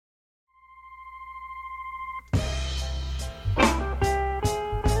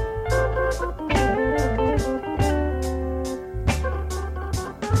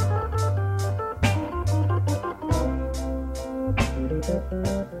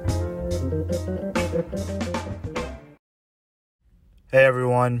Hey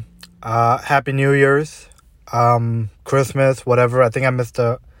everyone, Happy New Year's, Christmas, whatever. I think I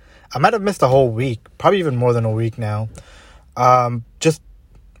might have missed a whole week, probably even more than a week now. Just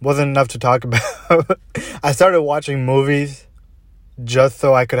wasn't enough to talk about. I started watching movies just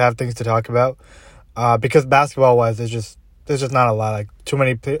so I could have things to talk about. Because basketball-wise, there's just not a lot. Like too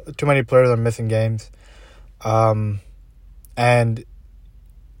many players are missing games, and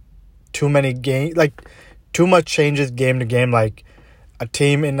too many too much changes game to game. Like a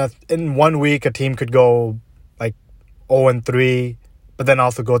team in 1 week, a team could go like 0-3, but then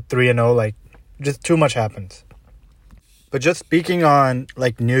also go 3-0. Like just too much happens. But just speaking on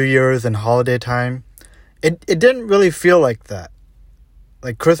like New Year's and holiday time, it didn't really feel like that.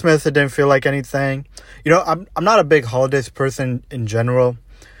 Like Christmas, it didn't feel like anything. You know, I'm not a big holidays person in general.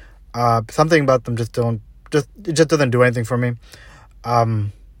 Something about them just doesn't do anything for me.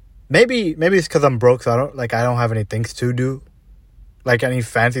 Maybe it's because I'm broke, so I don't have any things to do, like any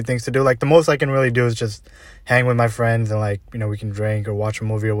fancy things to do. Like the most I can really do is just hang with my friends and like, you know, we can drink or watch a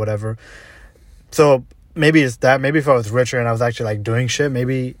movie or whatever. So maybe it's that. Maybe if I was richer and I was actually like doing shit,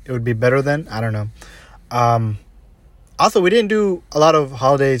 maybe it would be better then. I don't know. Also, we didn't do a lot of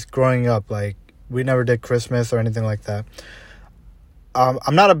holidays growing up. Like, we never did Christmas or anything like that.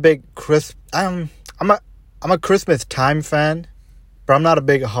 I'm not a big I'm a Christmas time fan, but I'm not a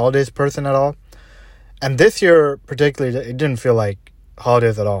big holidays person at all. And this year, particularly, it didn't feel like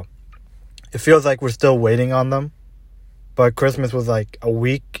holidays at all. It feels like we're still waiting on them. But Christmas was like a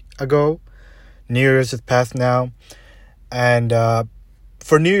week ago. New Year's is past now. And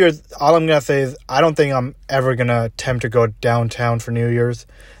for New Year's, all I'm going to say is I don't think I'm ever going to attempt to go downtown for New Year's.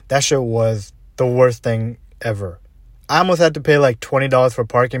 That shit was the worst thing ever. I almost had to pay like $20 for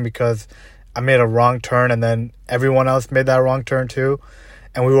parking because I made a wrong turn and then everyone else made that wrong turn too.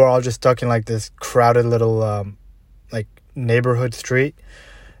 And we were all just stuck in like this crowded little like neighborhood street.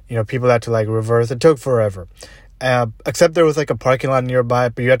 You know, people had to like reverse. It took forever. Except there was like a parking lot nearby,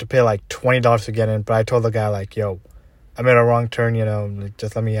 but you had to pay like $20 to get in. But I told the guy like, yo, I made a wrong turn, you know, like,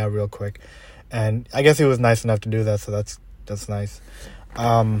 just let me out real quick. And I guess he was nice enough to do that, so that's nice.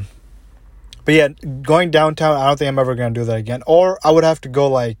 But yeah, going downtown, I don't think I'm ever going to do that again. Or I would have to go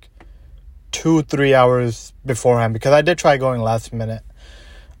like 2-3 hours beforehand, because I did try going last minute.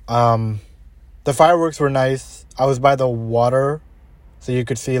 The fireworks were nice. I was by the water, so you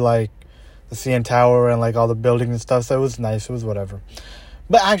could see like the CN Tower and like all the buildings and stuff, so it was nice. It was whatever.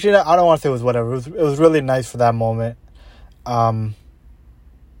 But actually, I don't want to say it was whatever. It was really nice for that moment. But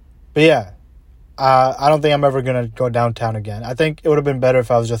yeah, I don't think I'm ever going to go downtown again. I think it would have been better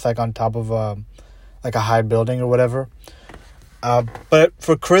if I was just like on top of like a high building or whatever. But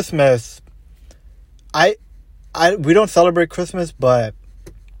for Christmas, we don't celebrate Christmas, but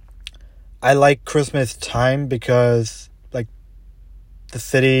I like Christmas time because like the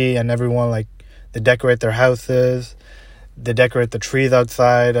city and everyone, like they decorate their houses, they decorate the trees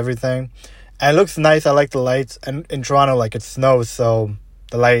outside, everything. And it looks nice. I like the lights. And in Toronto, like, it snows, so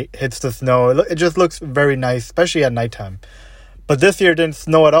the light hits the snow. It just looks very nice, especially at nighttime. But this year, it didn't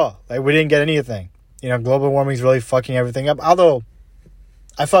snow at all. Like, we didn't get anything. You know, global warming is really fucking everything up. Although,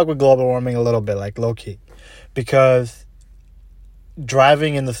 I fuck with global warming a little bit, like, low-key. Because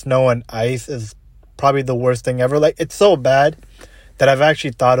driving in the snow and ice is probably the worst thing ever. Like, it's so bad that I've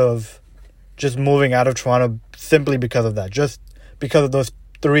actually thought of just moving out of Toronto simply because of that. Just because of those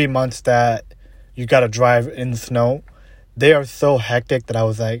 3 months that you gotta drive in the snow. They are so hectic that I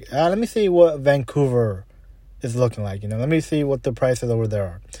was like, let me see what Vancouver is looking like, you know, let me see what the prices over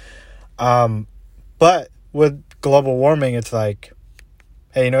there are. But with global warming, it's like,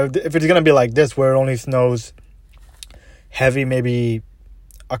 hey, you know, if it's gonna be like this where it only snows heavy maybe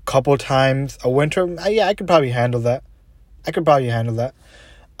a couple times a winter, yeah, I could probably handle that.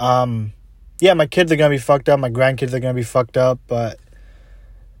 Yeah, my kids are gonna be fucked up, my grandkids are gonna be fucked up, but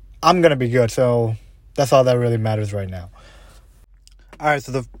I'm going to be good, so that's all that really matters right now. All right,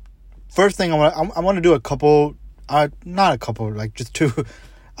 so the first thing I want to do a couple, not a couple, like just two.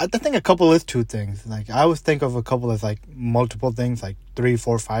 I think a couple is two things. Like, I always think of a couple as like multiple things, like 3,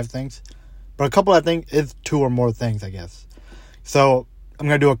 4, 5 things. But a couple, I think, is 2 or more things, I guess. So I'm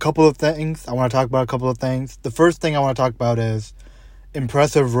going to do a couple of things. I want to talk about a couple of things. The first thing I want to talk about is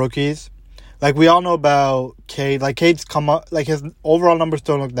impressive rookies. Like, we all know about Cade. Like, Cade's come up, like, his overall numbers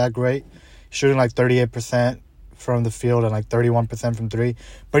don't look that great. He's shooting, like, 38% from the field and, like, 31% from 3.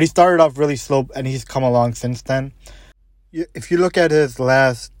 But he started off really slow, and he's come along since then. If you look at his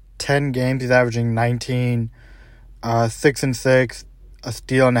last 10 games, he's averaging 19, 6 and 6, a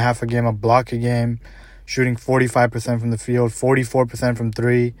steal and a half a game, a block a game, shooting 45% from the field, 44% from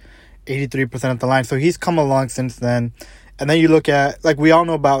 3, 83% at the line. So he's come along since then. And then you look at, like, we all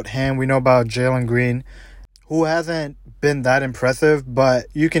know about him. We know about Jalen Green, who hasn't been that impressive, but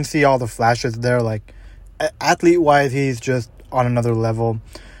you can see all the flashes there. Like, athlete-wise, he's just on another level.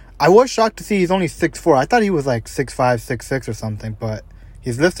 I was shocked to see he's only 6'4". I thought he was like 6'5", 6'6", or something, but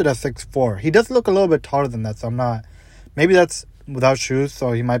he's listed as 6'4". He does look a little bit taller than that, so I'm not... Maybe that's without shoes,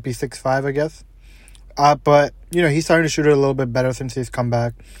 so he might be 6'5", I guess. But, you know, he's starting to shoot it a little bit better since he's come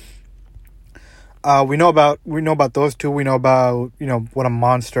back. We know about those two. We know about, you know, what a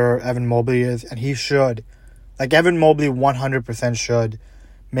monster Evan Mobley is, and he should. Like, Evan Mobley 100% should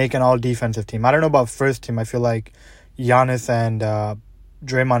make an all-defensive team. I don't know about first team. I feel like Giannis and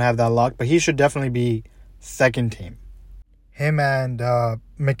Draymond have that lock, but he should definitely be second team. Him and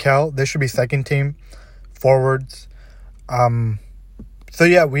Mikal, they should be second team forwards. So,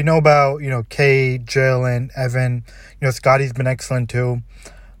 yeah, we know about, you know, Cade, Jalen, Evan. You know, Scotty's been excellent, too.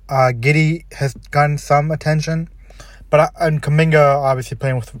 Giddey has gotten some attention. And Kuminga, obviously,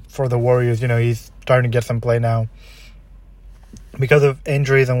 playing for the Warriors. You know, he's starting to get some play now because of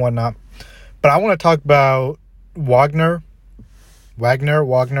injuries and whatnot. But I want to talk about Wagner. I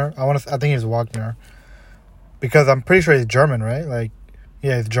think he's Wagner. Because I'm pretty sure he's German, right? Like,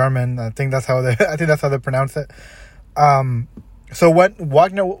 yeah, he's German. I think that's how they pronounce it. So when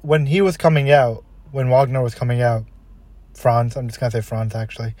Wagner was coming out, Franz, I'm just going to say Franz,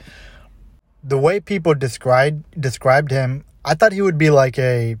 actually. The way people described him, I thought he would be like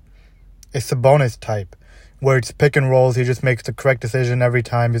a Sabonis type, where it's pick and rolls. He just makes the correct decision every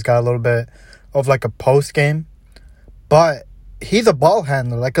time. He's got a little bit of like a post game. But he's a ball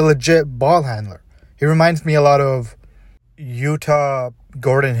handler, like a legit ball handler. He reminds me a lot of Utah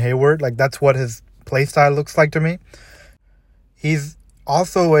Gordon Hayward. Like, that's what his play style looks like to me. He's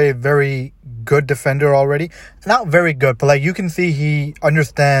also a very good defender already. Not very good, but like you can see he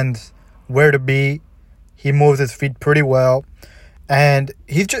understands where to be. He moves his feet pretty well. And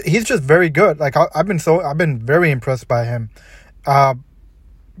he's just very good. Like, I've been very impressed by him. You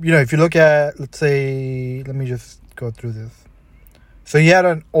know, if you look at, let's say, let me just go through this. So he had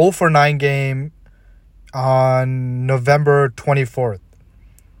an 0 for 9 game on November 22nd.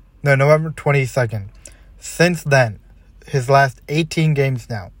 Since then, his last 18 games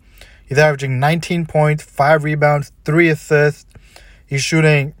now, he's averaging 19 points, 5 rebounds, 3 assists. He's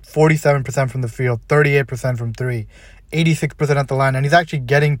shooting 47% from the field, 38% from 3, 86% at the line, and he's actually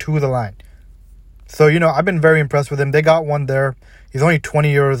getting to the line. So, you know, I've been very impressed with him. They got one there. He's only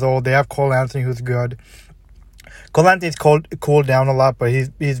 20 years old. They have Cole Anthony, who's good. Cole Anthony's cooled down a lot, but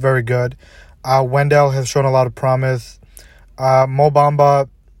he's very good. Wendell has shown a lot of promise. Mo Bamba,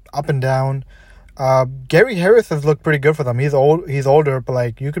 up and down. Gary Harris has looked pretty good for them. He's older, but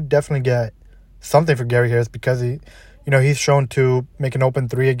like you could definitely get something for Gary Harris because he's shown to make an open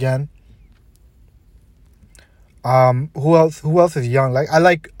three again. Who else is young? Like I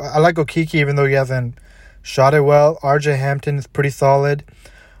like Okeke, even though he hasn't shot it well. RJ Hampton is pretty solid.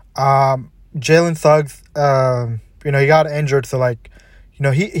 Jalen Suggs, he got injured, so like,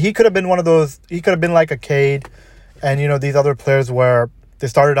 he could have been one of those. He could have been like a Cade, and these other players where they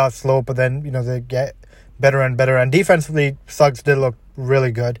started out slow, but then they get better and better. And defensively, Suggs did look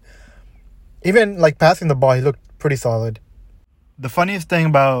really good. Even like passing the ball, he looked pretty solid. The funniest thing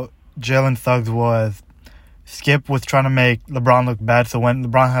about Jalen Suggs was Skip was trying to make LeBron look bad. So when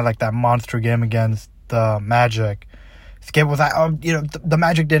LeBron had like that monster game against the Magic, Skip was like, the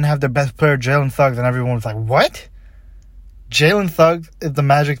Magic didn't have their best player, Jalen Suggs. And everyone was like, what? Jalen Suggs is the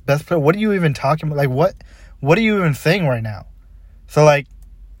Magic's best player? What are you even talking about? Like, what are you even saying right now? So, like,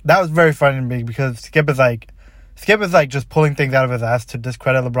 that was very funny to me because Skip is like just pulling things out of his ass to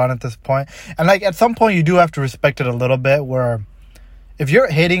discredit LeBron at this point. And, like, at some point you do have to respect it a little bit where if you're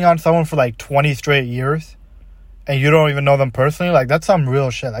hating on someone for, like, 20 straight years and you don't even know them personally, like, that's some real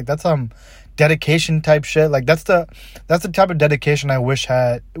shit. Like, that's some dedication type shit. Like, that's the type of dedication I wish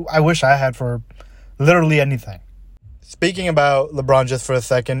I had for literally anything. Speaking about LeBron just for a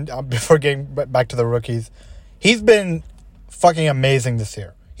second, before getting back to the rookies, he's been fucking amazing this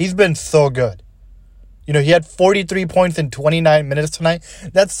year. He's been so good. He had 43 points in 29 minutes tonight.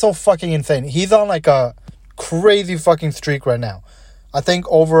 That's so fucking insane. He's on like a crazy fucking streak right now. I think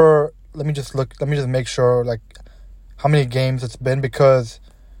let me just make sure like how many games it's been, because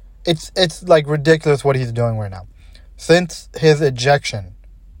it's like ridiculous what he's doing right now. Since his ejection,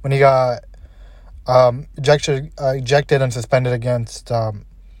 when he got ejected and suspended against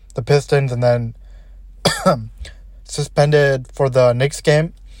the Pistons, and then suspended for the Knicks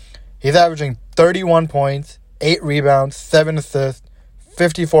game, he's averaging 31 points, 8 rebounds, 7 assists,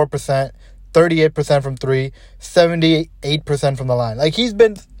 54%, 38% from 3, 78% from the line. Like, he's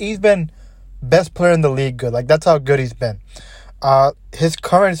been best player in the league good. Like, that's how good he's been. His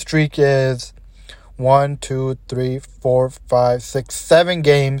current streak is 1, 2, 3, 4, 5, 6, 7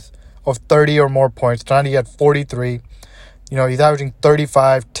 games of 30 or more points. Trying to get 43. You know, he's averaging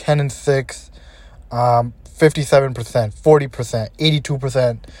 35, 10 and 6, 57%, 40%,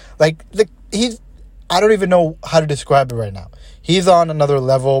 82%. Like, I don't even know how to describe it right now. He's on another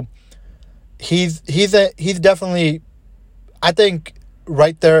level. He's definitely, I think,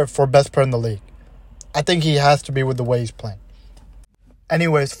 right there for best player in the league. I think he has to be with the way he's playing.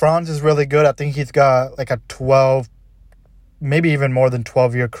 Anyways, Franz is really good. I think he's got like a 12, maybe even more than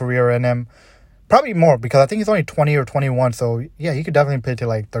 12-year career in him. Probably more, because I think he's only 20 or 21. So, yeah, he could definitely play to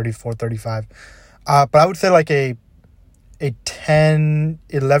like 34, 35. But I would say like a 10,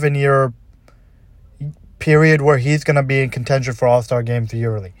 11-year period where he's going to be in contention for All-Star games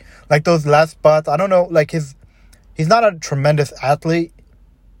yearly. Like those last spots, I don't know, like he's not a tremendous athlete.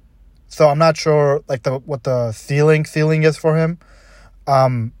 So I'm not sure like what the ceiling is for him.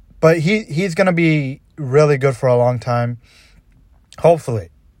 But he's going to be really good for a long time. Hopefully.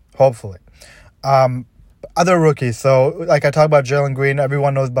 Other rookies. So like I talked about Jalen Green,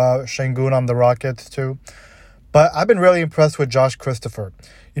 everyone knows about Şengün on the Rockets too. But I've been really impressed with Josh Christopher.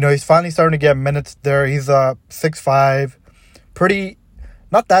 You know, he's finally starting to get minutes there. He's 6'5", pretty,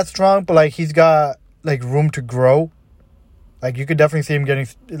 not that strong, but like he's got like room to grow. Like you could definitely see him getting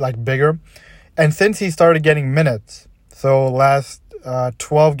like bigger. And since he started getting minutes, so last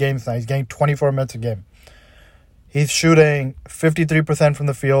 12 games now, he's getting 24 minutes a game. He's shooting 53% from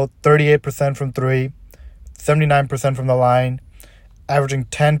the field, 38% from 3, 79% from the line, averaging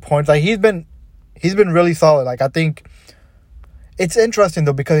 10 points. Like he's been really solid. Like I think it's interesting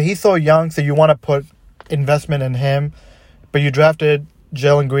though because he's so young, so you want to put investment in him, but you drafted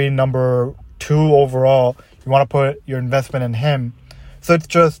Jalen Green number 2 overall. You want to put your investment in him, so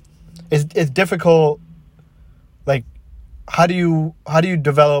it's difficult. Like how do you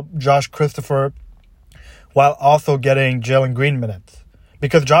develop Josh Christopher while also getting Jalen Green minutes?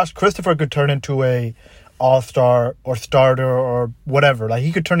 Because Josh Christopher could turn into a all-star or starter or whatever. Like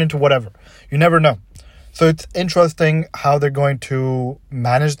he could turn into whatever. You never know. So it's interesting how they're going to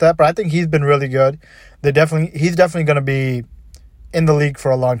manage that. But I think he's been really good. He's definitely going to be in the league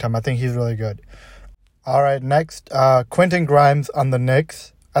for a long time. I think he's really good. All right, next, Quentin Grimes on the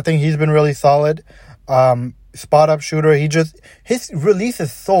Knicks. I think he's been really solid. Spot-up shooter. His release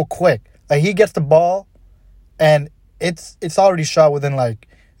is so quick. Like he gets the ball and it's already shot within like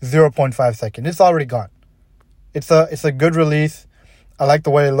 0.5 seconds. It's already gone. It's a good release. I like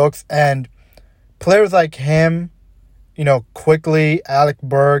the way it looks. And players like him, you know, quickly, Alec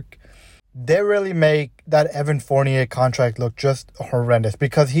Burke, they really make that Evan Fournier contract look just horrendous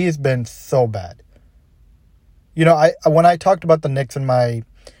because he's been so bad. You know, when I talked about the Knicks in my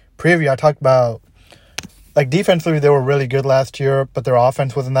preview, I talked about like defensively they were really good last year, but their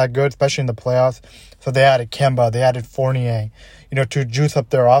offense wasn't that good, especially in the playoffs. So they added Kemba, they added Fournier, you know, to juice up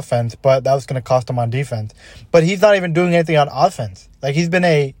their offense, but that was going to cost them on defense. But he's not even doing anything on offense. Like he's been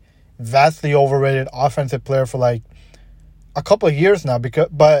a vastly overrated offensive player for like a couple of years now.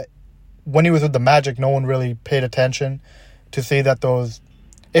 But when he was with the Magic, no one really paid attention to see that those.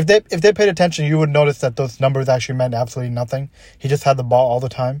 If they paid attention, you would notice that those numbers actually meant absolutely nothing. He just had the ball all the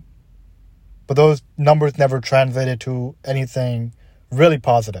time. But those numbers never translated to anything really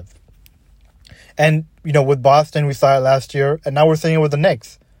positive. And, you know, with Boston, we saw it last year, and now we're seeing it with the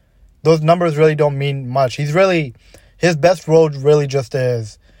Knicks. Those numbers really don't mean much. His best role really just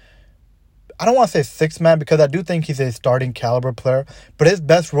is, I don't want to say sixth man because I do think he's a starting caliber player, but his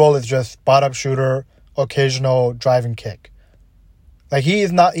best role is just spot-up shooter, occasional driving kick. Like he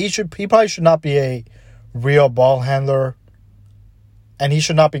probably should not be a real ball handler, and he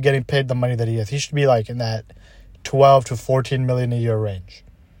should not be getting paid the money that he is. He should be like in that 12 to 14 million a year range.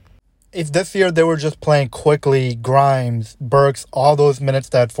 If this year they were just playing quickly, Grimes, Burks, all those minutes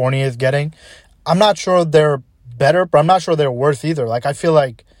that Fournier is getting, I'm not sure they're better, but I'm not sure they're worse either. Like I feel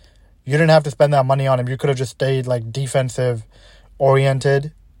like you didn't have to spend that money on him. You could have just stayed like defensive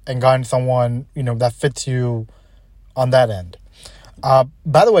oriented and gotten someone, you know, that fits you on that end.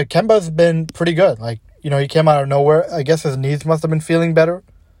 By the way, Kemba's been pretty good. Like, you know, he came out of nowhere. I guess his knees must have been feeling better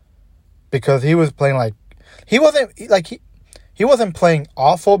because he was playing like he wasn't playing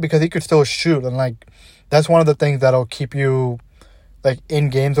awful because he could still shoot, and like that's one of the things that'll keep you like in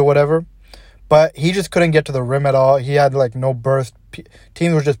games or whatever. But he just couldn't get to the rim at all. He had like no burst.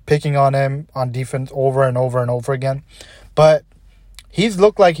 Teams were just picking on him on defense over and over and over again. But he's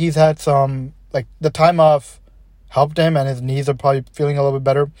looked like he's had some, like the time off helped him, and his knees are probably feeling a little bit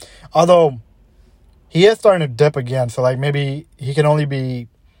better. Although he is starting to dip again, so like maybe he can only be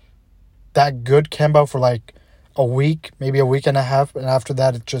that good Kemba for like a week, maybe a week and a half, and after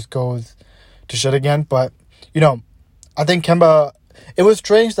that it just goes to shit again. But I think Kemba, it was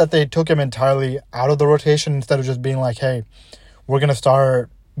strange that they took him entirely out of the rotation instead of just being like, hey, we're gonna start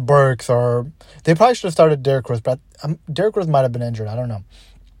Burks, or they probably should have started Derrick Rose, but Derrick Rose might have been injured, I don't know.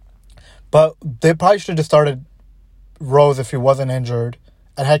 But they probably should have started Rose if he wasn't injured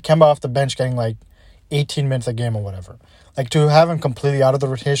and had Kemba off the bench getting like 18 minutes a game or whatever. Like, to have him completely out of the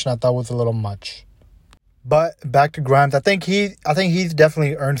rotation, I thought was a little much. But back to Grimes, I think he's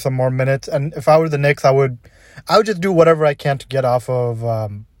definitely earned some more minutes. And if I were the Knicks, I would just do whatever I can to get off of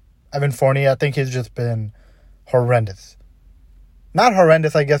Evan Fournier. I think he's just been horrendous. Not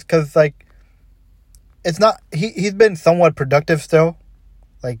horrendous, I guess, because like it's not. He's been somewhat productive still.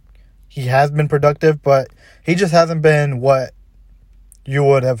 Like, he has been productive, but he just hasn't been what you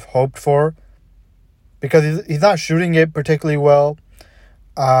would have hoped for. Because he's not shooting it particularly well.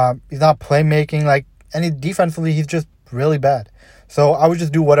 He's not playmaking. Like, and defensively, he's just really bad. So I would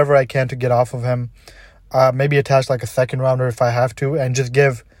just do whatever I can to get off of him. Maybe attach like a second rounder if I have to, and just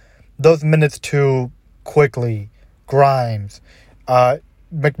give those minutes to Quickly, Grimes,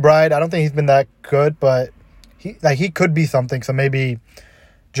 McBride. I don't think he's been that good, but he could be something. So maybe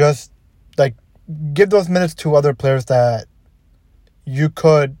just like give those minutes to other players that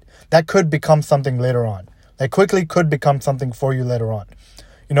could become something later on. Like, Quickly could become something for you later on.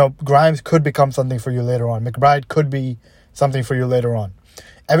 Grimes could become something for you later on. McBride could be something for you later on.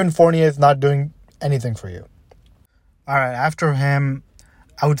 Evan Fournier is not doing anything for you. All right, after him,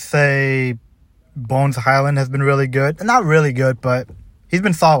 I would say Bones Hyland has been really good. Not really good, but he's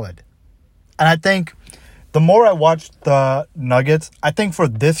been solid. And I think the more I watch the Nuggets, I think for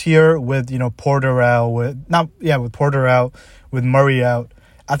this year with, Porter out, with Porter out, with Murray out,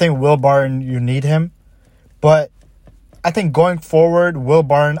 I think Will Barton, you need him. But I think going forward, Will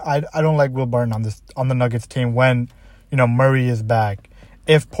Barton, I don't like Will Barton on the Nuggets team when, Murray is back.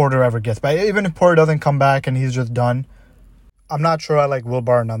 If Porter ever gets back. Even if Porter doesn't come back and he's just done, I'm not sure I like Will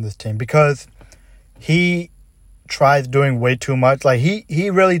Barton on this team because he tries doing way too much. Like, he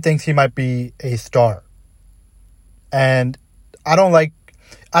really thinks he might be a star. And I don't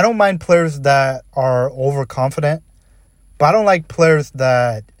mind players that are overconfident, but I don't like players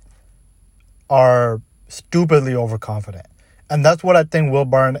that are stupidly overconfident. And that's what I think Will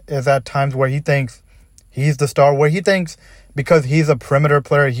Barton is at times, where he thinks he's the star, where he thinks because he's a perimeter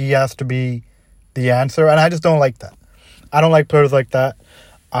player, he has to be the answer. And I just don't like that. I don't like players like that.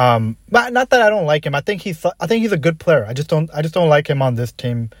 But not that I don't like him. I think he's a good player. I just don't like him on this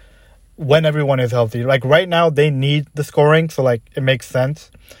team when everyone is healthy. Like, right now they need the scoring, so like it makes sense.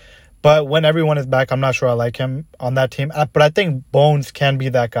 But when everyone is back, I'm not sure I like him on that team. But I think Bones can be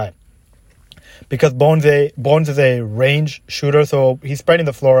that guy. Because Bones is a range shooter, so he's spreading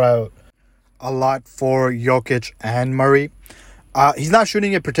the floor out a lot for Jokic and Murray. He's not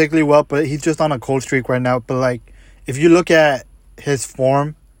shooting it particularly well, but he's just on a cold streak right now. But like, if you look at his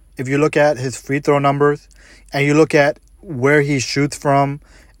form, if you look at his free throw numbers, and you look at where he shoots from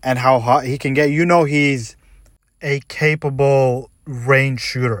and how hot he can get, he's a capable range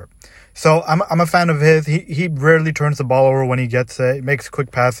shooter. So I'm a fan of his. He rarely turns the ball over when he gets it. He makes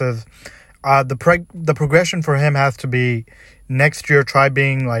quick passes. The progression for him has to be next year try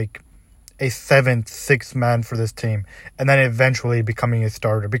being like a 7th, 6th man for this team, and then eventually becoming a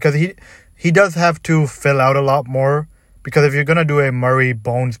starter, because he does have to fill out a lot more, because if you're going to do a Murray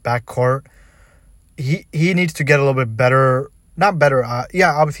Bones backcourt, he needs to get a little bit better. Not better,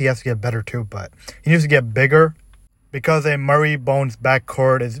 obviously he has to get better too, but he needs to get bigger, because a Murray Bones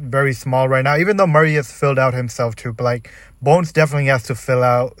backcourt is very small right now, even though Murray has filled out himself too, but like Bones definitely has to fill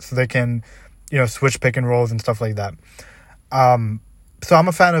out so they can, switch pick and rolls and stuff like that. So I'm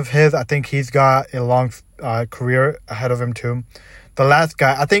a fan of his. I think he's got a long career ahead of him too. The last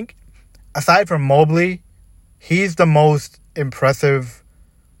guy, I think, aside from Mobley, he's the most impressive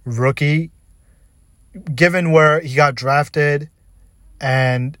rookie, given where he got drafted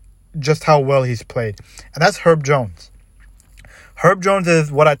and just how well he's played. And that's Herb Jones. Herb Jones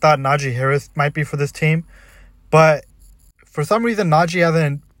is what I thought Najee Harris might be for this team. But for some reason, Najee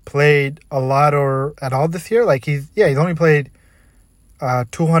hasn't played a lot or at all this year. Like, he's only played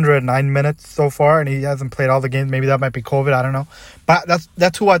 209 minutes so far, and he hasn't played all the games. Maybe that might be COVID. I don't know. But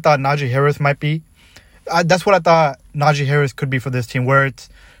that's who I thought Najee Harris might be. That's what I thought Najee Harris could be for this team, where it's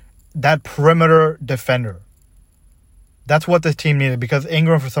that perimeter defender. That's what this team needed, because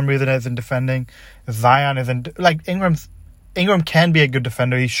Ingram, for some reason, isn't defending. Zion isn't. Like, Ingram's Ingram can be a good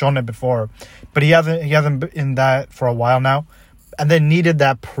defender. He's shown it before, but he hasn't been in that for a while now. And they needed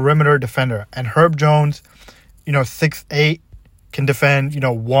that perimeter defender. And Herb Jones, 6'8", can defend,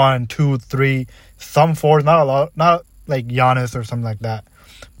 1, 2, 3, some fours, not a lot, not like Giannis or something like that.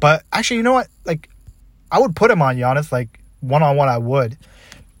 But actually, you know what? Like, I would put him on Giannis, like one-on-one I would.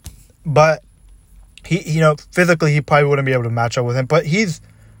 But he, physically he probably wouldn't be able to match up with him. But he's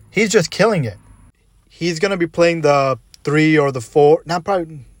just killing it. He's gonna be playing the 3 or the 4, not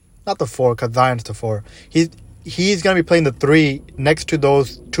the 4 because Zion's the 4. He's gonna be playing the 3 next to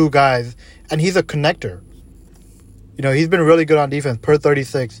those two guys, and he's a connector. He's been really good on defense per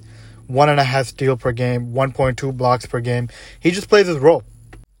 36, 1.5 steal per game, 1.2 blocks per game. He just plays his role.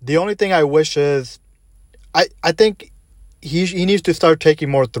 The only thing I wish is, I think he needs to start taking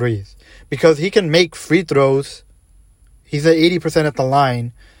more threes because he can make free throws. He's at 80% at the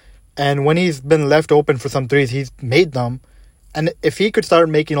line, and when he's been left open for some threes, he's made them. And if he could start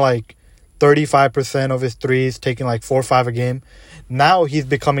making like 35% of his threes, taking like 4 or 5 a game, now he's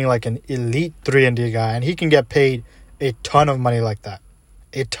becoming like an elite 3-and-D guy, and he can get paid a ton of money like that.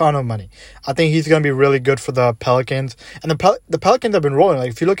 A ton of money. I think he's going to be really good for the Pelicans. And the Pelicans have been rolling.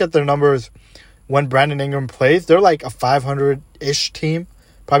 Like, if you look at their numbers when Brandon Ingram plays, they're like a 500-ish team.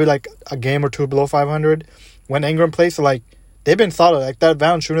 Probably like a game or two below 500 when Ingram plays. So, like, they've been solid. Like, that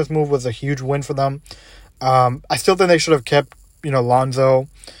Valanciunas move was a huge win for them. I still think they should have kept, Lonzo.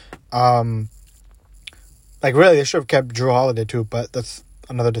 Really, they should have kept Drew Holiday too, but that's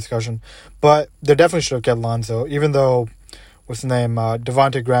another discussion. But they definitely should have kept Lonzo, even though, what's his name,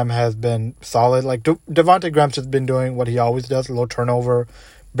 Devontae Graham has been solid. Like, Devontae Graham's just been doing what he always does, low turnover,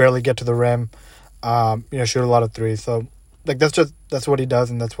 barely get to the rim, shoot a lot of threes. So, like, that's what he does,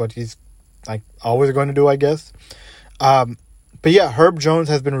 and that's what he's, like, always going to do, I guess. But yeah, Herb Jones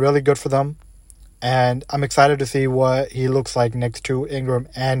has been really good for them, and I'm excited to see what he looks like next to Ingram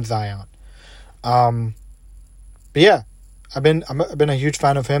and Zion. But yeah, I've been a huge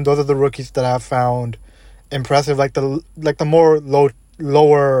fan of him. Those are the rookies that I've found impressive, like the more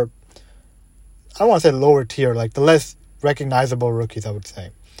lower. I don't want to say lower tier, like the less recognizable rookies, I would say.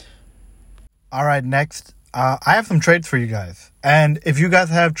 All right, next, I have some trades for you guys, and if you guys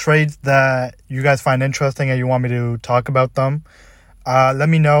have trades that you guys find interesting and you want me to talk about them, let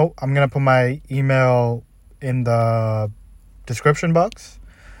me know. I'm gonna put my email in the description box.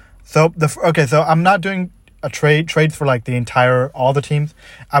 So I'm not doing a trades for like all the teams.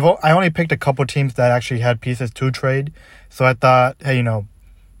 I only picked a couple teams that actually had pieces to trade. So I thought, hey,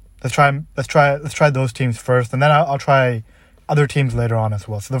 let's try those teams first, and then I'll try other teams later on as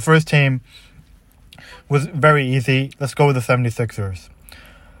well. So the first team was very easy. Let's go with the 76ers.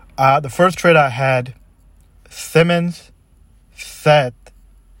 The first trade I had, Simmons, Seth,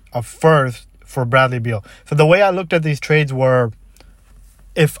 a first for Bradley Beal. So the way I looked at these trades were,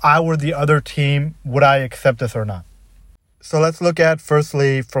 if I were the other team, would I accept this or not? So let's look at,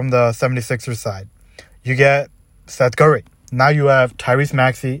 firstly, from the 76ers side. You get Seth Curry. Now you have Tyrese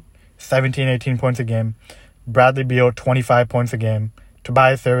Maxey, 17, 18 points a game. Bradley Beal, 25 points a game.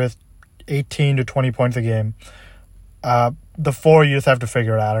 Tobias Harris, 18 to 20 points a game. The 4, you just have to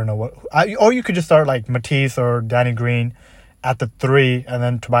figure it out. I don't know what. Or you could just start like Matisse or Danny Green at the 3 and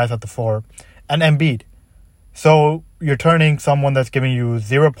then Tobias at the 4. And Embiid. So you're turning someone that's giving you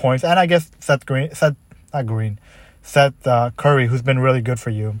 0 points, and I guess Seth Curry, who's been really good for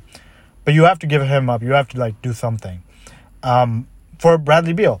you, but you have to give him up. You have to like do something. For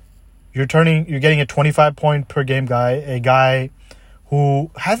Bradley Beal, you're getting a 25 point per game guy, a guy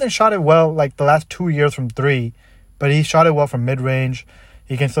who hasn't shot it well like the last 2 years from 3, but he shot it well from mid range.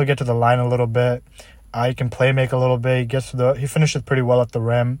 He can still get to the line a little bit. He can play make a little bit. He finishes pretty well at the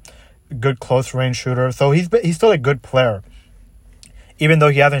rim. Good close range shooter. So he's still a good player, even though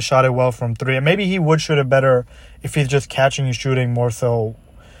he hasn't shot it well from 3. And maybe he would shoot it better if he's just catching and shooting more so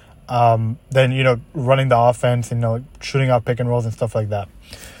than running the offense, shooting out pick and rolls and stuff like that.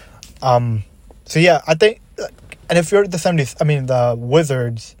 So yeah, I think, and if you're the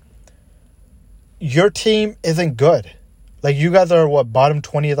Wizards, your team isn't good. Like, you guys are bottom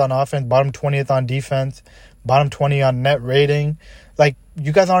 20th on offense, bottom 20th on defense, bottom 20 on net rating. Like,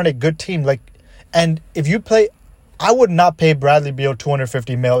 you guys aren't a good team. Like, and if you play, I would not pay Bradley Beal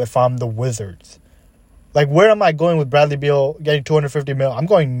 $250 million if I'm the Wizards. Like, where am I going with Bradley Beal getting $250 million? I'm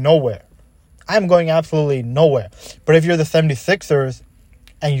going nowhere. I'm going absolutely nowhere. But if you're the 76ers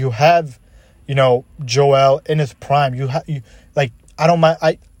and you have, Joel in his prime, I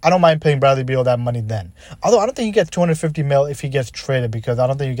don't mind paying Bradley Beal that money then. Although I don't think he gets $250 million if he gets traded, because I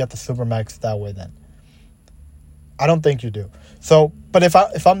don't think you get the Supermax that way then. I don't think you do. So, but if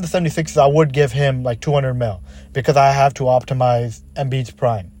I'm the 76ers, I would give him like 200 mil because I have to optimize Embiid's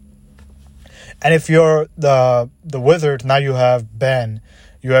prime. And if you're the Wizards, now you have Ben,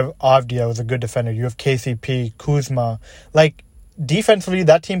 you have Avdia, who's a good defender, you have KCP, Kuzma. Like, defensively,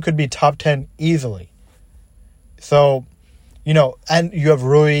 that team could be top 10 easily. So, and you have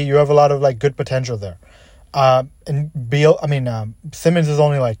Rui, you have a lot of like good potential there. And Simmons is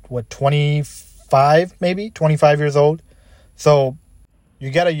only like 25 maybe 25 years old. So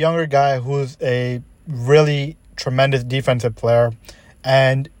you get a younger guy who's a really tremendous defensive player,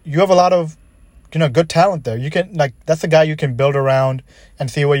 and you have a lot of good talent there. You can that's a guy you can build around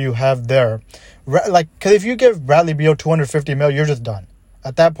and see what you have there. Because if you give Bradley Beal 250 mil, you're just done.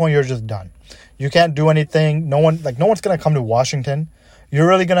 At that point, you're just done. You can't do anything. No one's gonna come to Washington. You're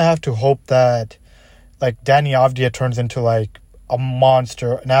really gonna have to hope that Danny Avdia turns into a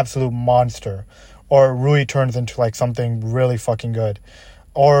monster, an absolute monster, or Rui turns into something really fucking good,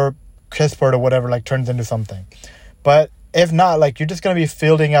 or Kispert or whatever turns into something. But if not, you're just gonna be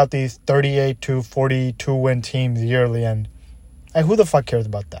fielding out these 38 to 42 win teams yearly, and who the fuck cares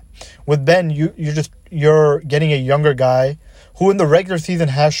about that? With Ben, you're getting a younger guy who in the regular season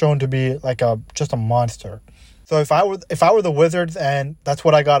has shown to be just a monster. So if I were the Wizards and that's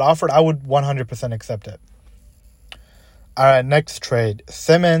what I got offered, I would 100% accept it. All right, next trade: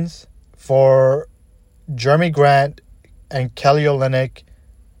 Simmons for Jeremy Grant and Kelly Olynyk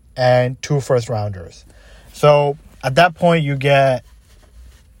and 2 first-rounders. So at that point, you get,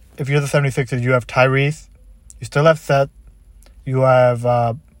 if you're the 76ers, you have Tyrese, you still have Seth, you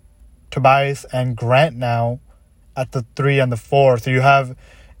have Tobias and Grant now at the 3 and the 4. So you have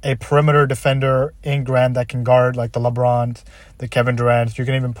a perimeter defender in Grant that can guard the LeBrons, the Kevin Durants. You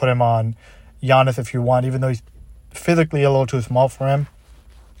can even put him on Giannis if you want, even though he's physically a little too small for him.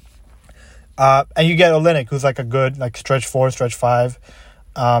 And you get Olynyk, who's a good stretch 4, stretch 5.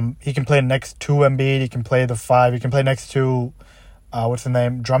 He can play next to Embiid. He can play the 5. He can play next to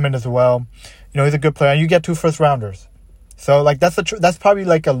Drummond as well. He's a good player. And you get 2 first-rounders. So that's probably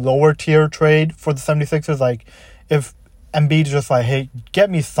a lower tier trade for the 76ers. If Embiid's just hey, get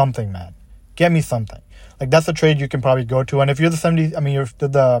me something, man. Get me something. That's a trade you can probably go to. And if you're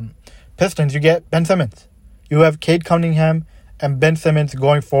the Pistons, you get Ben Simmons. You have Cade Cunningham and Ben Simmons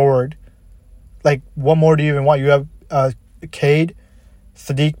going forward. What more do you even want? You have Cade,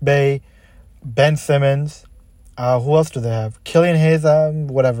 Sadiq Bey, Ben Simmons. Who else do they have? Killian Hayes,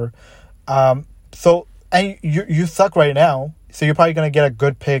 whatever. So, and you suck right now. So you're probably going to get a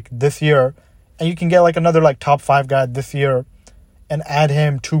good pick this year. And you can get another top 5 guy this year and add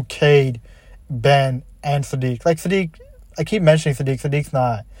him to Cade, Ben, and Sadiq. Sadiq, I keep mentioning Sadiq. Sadiq's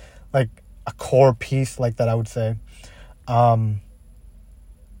not a core piece that, I would say. So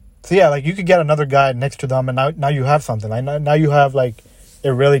yeah, you could get another guy next to them, and now you have something. Now you have a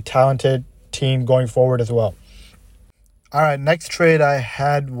really talented team going forward as well. All right, next trade I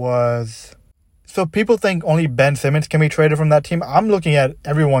had was, so people think only Ben Simmons can be traded from that team. I'm looking at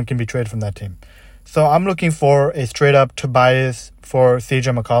everyone can be traded from that team. So I'm looking for a straight up Tobias for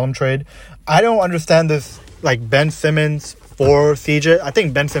CJ McCollum trade. I don't understand this Ben Simmons for CJ. I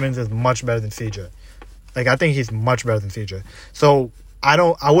think Ben Simmons is much better than CJ. I think he's much better than CJ. So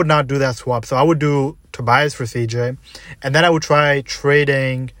I would not do that swap. So I would do Tobias for CJ, and then I would try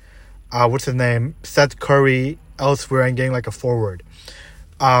trading Seth Curry elsewhere and getting a forward.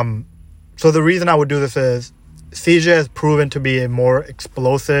 So the reason I would do this is CJ has proven to be a more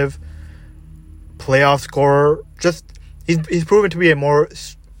explosive playoff scorer. He's proven to be a more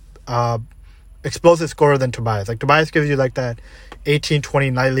explosive scorer than Tobias. Tobias gives you that 18,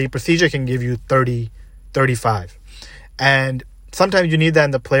 20 nightly, but CJ can give you 30, 35. And sometimes you need that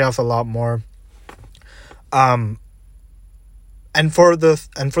in the playoffs a lot more. And for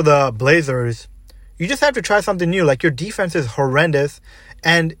the Blazers, you just have to try something new. Your defense is horrendous,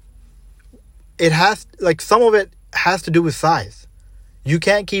 and it has some of it has to do with size. You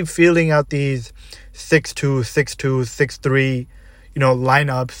can't keep fielding out these 6'2", 6'2", 6'3",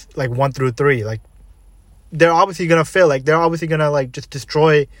 lineups 1 through 3. They're obviously gonna fail. They're obviously gonna just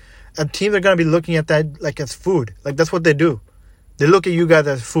destroy. And teams are gonna be looking at that as food. That's what they do. They look at you guys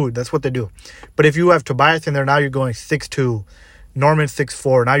as food. That's what they do. But if you have Tobias in there, now you're going 6'2", Norman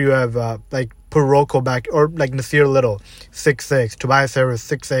 6'4". Now you have put Rocco back, or Nasir Little 6'6", Tobias Harris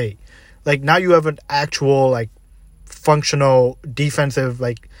 6'8". Now you have an actual functional defensive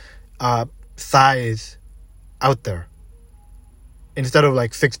size out there instead of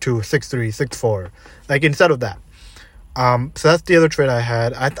 6'2", 6'3", 6'4". Instead of that. So that's the other trade I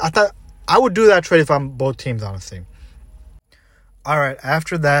had. I thought I would do that trade if I'm both teams, honestly. All right,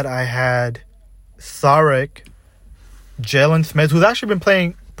 after that I had Saric Jalen Smith, who's actually been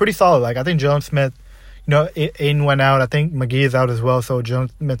playing pretty solid. Like, I think Jalen Smith, Aiden went out. I think McGee is out as well, so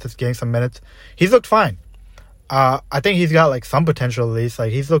Jalen Smith is getting some minutes. He's looked fine. I think he's got, like, some potential at least.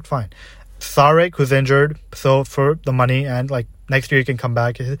 Like, he's looked fine. Saric, who's injured, so for the money, and, like, next year he can come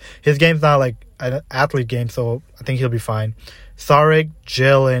back. His game's not, like, an athlete game, so I think he'll be fine. Saric,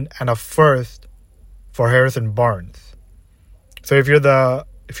 Jalen, and a first for Harrison Barnes. So if you're the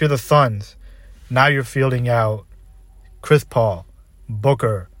Suns, now you're fielding out Chris Paul,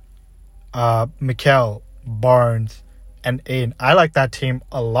 Booker, Mikal, Barnes, and Aiden. I like that team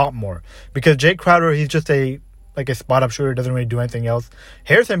a lot more because Jay Crowder, he's just a spot-up shooter, doesn't really do anything else.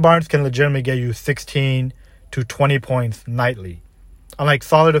 Harrison Barnes can legitimately get you 16 to 20 points nightly on, like,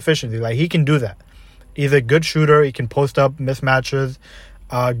 solid efficiency. Like, he can do that. He's a good shooter. He can post up mismatches,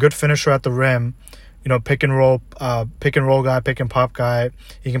 good finisher at the rim, pick and roll guy, pick and pop guy.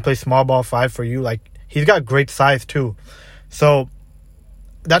 He can play small ball 5 for you. Like, he's got great size too. So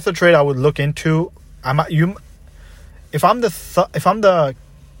that's a trade I would look into. If I'm the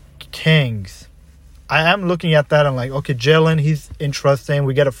Kings, I am looking at that and like, okay, Jalen, he's interesting.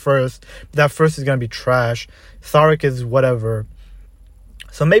 We get a first. That first is gonna be trash. Saric is whatever.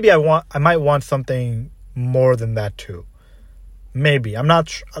 So maybe I might want something more than that too. Maybe I'm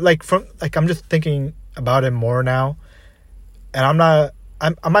not I'm just thinking about it more now, and I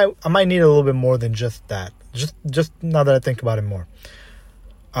might need a little bit more than just that. Just now that I think about it more.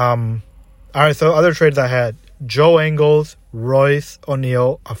 All right. So other trades I had: Joe Ingles, Royce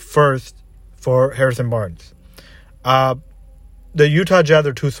O'Neal, a first for Harrison Barnes. The Utah Jazz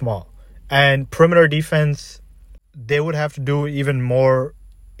are too small, and perimeter defense, they would have to do even more,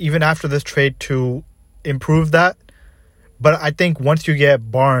 even after this trade, to improve that. But I think once you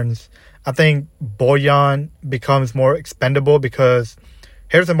get Barnes, I think Bojan becomes more expendable because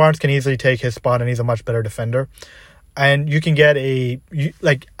Harrison Barnes can easily take his spot and he's a much better defender. And you can get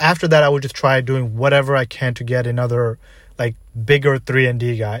after that, I would just try doing whatever I can to get another, like, bigger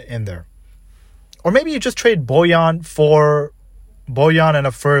 3-and-D guy in there. Or maybe you just trade Bojan and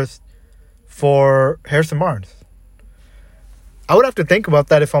a first for Harrison Barnes. I would have to think about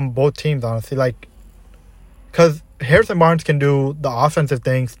that if I'm both teams, honestly. Because Harrison Barnes can do the offensive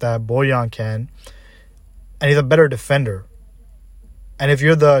things that Bojan can, and he's a better defender. And if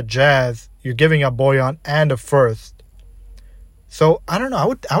you're the Jazz, you're giving up Bojan and a first. So I don't know. I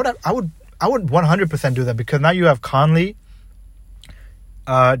would 100% do that because now you have Conley,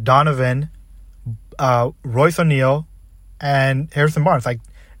 Donovan, Royce O'Neal, and Harrison Barnes. Like,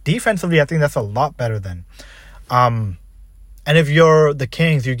 defensively, I think that's a lot better than. And if you're the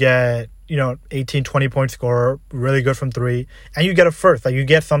Kings, you get 18, 20 point scorer, really good from 3, and you get a first. Like, you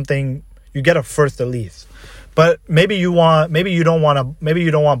get a first at least. But maybe you don't want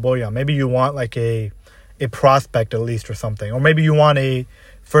Bojan. Maybe you want like a prospect at least or something. Or maybe you want a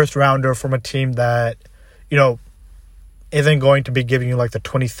first rounder from a team that, isn't going to be giving you like the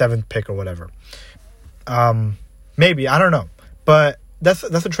 27th pick or whatever. Maybe, I don't know. But that's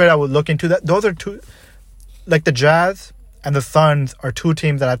a trade I would look into. Those are two, like, the Jazz and the Suns are two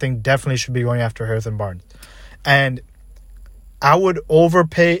teams that I think definitely should be going after Harrison Barnes. And I would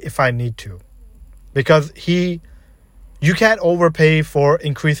overpay if I need to. Because you can't overpay for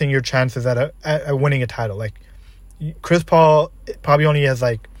increasing your chances at winning a title. Like, Chris Paul probably only has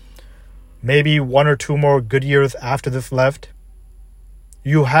like maybe 1 or 2 more good years after this left.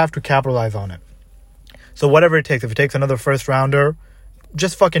 You have to capitalize on it. So whatever it takes, if it takes another first rounder,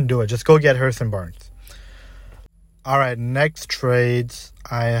 just fucking do it. Just go get Harrison Barnes. All right, next trades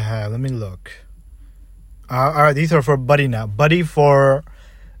I have. Let me look. All right, these are for Buddy now. Buddy for...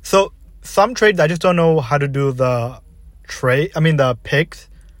 So some trades, I just don't know how to do the picks.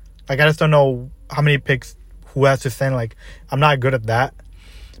 Like, I just don't know how many picks who has to send. Like, I'm not good at that.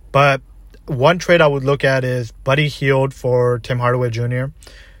 But one trade I would look at is Buddy Hield for Tim Hardaway Jr.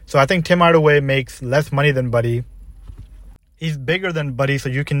 So I think Tim Hardaway makes less money than Buddy. He's bigger than Buddy, so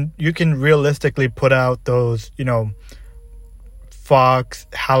you can realistically put out those, Fox,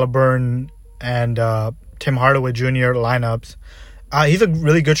 Halliburton, and Tim Hardaway Jr. lineups. He's a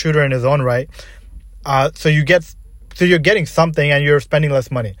really good shooter in his own right. So you're getting something and you're spending less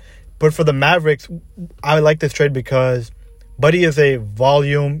money. But for the Mavericks, I like this trade because Buddy is a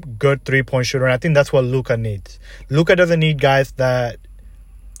volume, good 3-point shooter, and I think that's what Luka needs. Luka doesn't need guys that,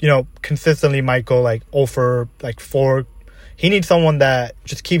 consistently might go like 0 for like 4. He needs someone that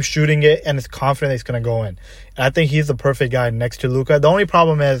just keeps shooting it and is confident it's going to go in. And I think he's the perfect guy next to Luka. The only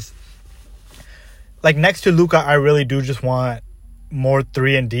problem is, like, next to Luka, I really do just want more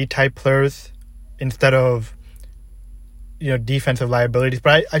 3-and-D type players instead of, defensive liabilities.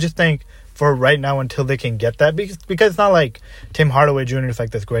 But I just think for right now until they can get that, because it's not like Tim Hardaway Jr. is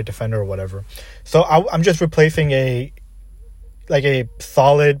like this great defender or whatever. So I'm just replacing a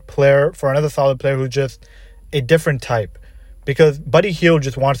solid player for another solid player who's just a different type, because Buddy Hield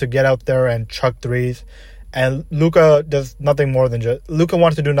just wants to get out there and chuck threes, and Luka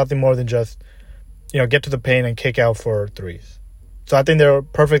wants to do nothing more than just get to the paint and kick out for threes. So I think they're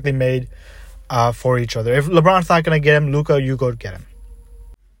perfectly made for each other. If LeBron's not going to get him, Luka, you go get him.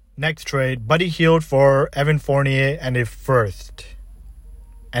 Next trade, Buddy Hield for Evan Fournier and a first.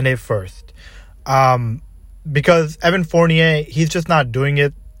 Because Evan Fournier, he's just not doing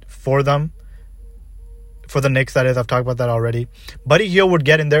it for them. For the Knicks, that is. I've talked about that already. Buddy Hield would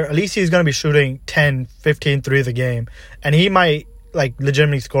get in there. At least he's going to be shooting 10, 15 threes a game. And he might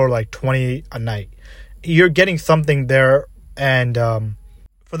legitimately score 20 a night. You're getting something there. And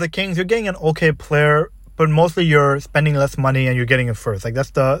for the Kings, you're getting an okay player, but mostly you're spending less money and you're getting a first.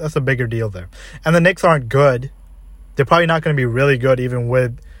 That's the bigger deal there. And the Knicks aren't good. They're probably not going to be really good even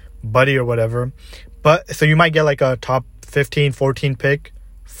with Buddy or whatever. But so you might get a top 15, 14 pick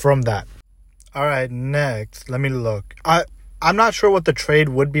from that. All right, next, let me look. I'm not sure what the trade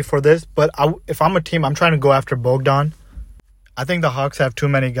would be for this, but if I'm a team, I'm trying to go after Bogdan. I think the Hawks have too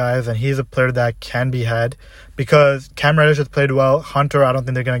many guys, and he's a player that can be had because Cam Reddish has played well. Hunter, I don't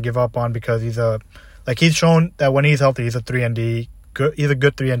think they're going to give up on because he's shown that when he's healthy, he's a 3-and-D. He's a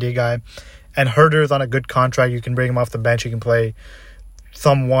good 3-and-D guy. And Herder's on a good contract. You can bring him off the bench. He can play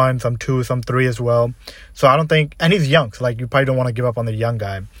some 1, some 2, some 3 as well. So I don't think, and he's young, so you probably don't want to give up on the young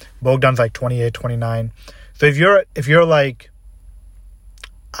guy. Bogdan's 28, 29. So if you're I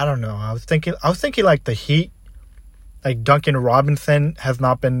don't know. I was thinking the Heat, Duncan Robinson has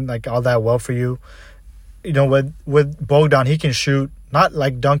not been all that well for you. With Bogdan, he can shoot not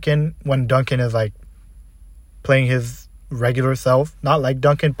like Duncan when Duncan is playing his regular self, not like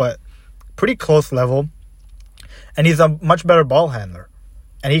Duncan, but pretty close level. And he's a much better ball handler.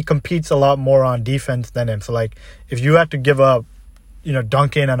 And he competes a lot more on defense than him. So, if you had to give up,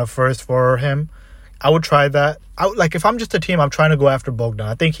 Duncan and a first for him, I would try that. If I'm just a team, I'm trying to go after Bogdan.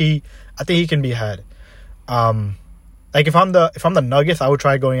 I think he can be had. If I'm the Nuggets, I would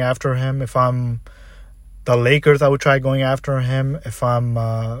try going after him. If I'm the Lakers, I would try going after him. If I'm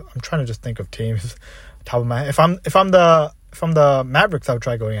trying to just think of teams, top of my head. If I'm the Mavericks, I would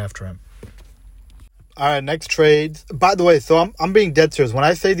try going after him. All right, next trades. By the way, so I'm being dead serious. When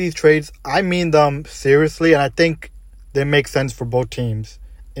I say these trades, I mean them seriously, and I think they make sense for both teams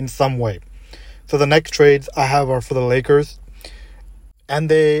in some way. So the next trades I have are for the Lakers, and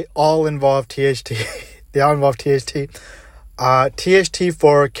they all involve THT. They all involve THT. THT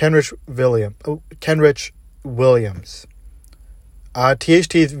for Kenrich Williams.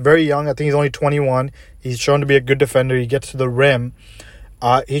 THT is very young. I think he's only 21. He's shown to be a good defender. He gets to the rim.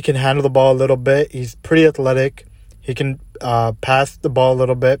 He can handle the ball a little bit. He's pretty athletic. He can pass the ball a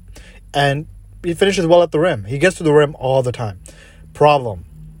little bit. And he finishes well at the rim. He gets to the rim all the time. Problem,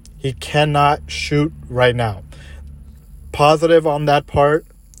 he cannot shoot right now. Positive on that part,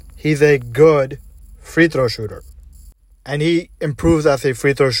 he's a good free throw shooter. And he improves as a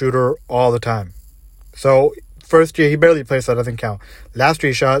free throw shooter all the time. So, first year, he barely plays, so that doesn't count. Last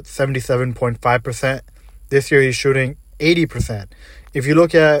year, he shot 77.5%. This year, he's shooting 80%. If you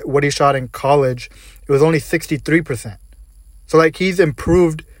look at what he shot in college, it was only 63%. So, he's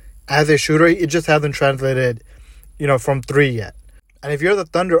improved as a shooter. It just hasn't translated, from 3 yet. And if you're the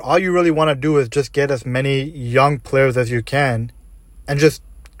Thunder, all you really want to do is just get as many young players as you can and just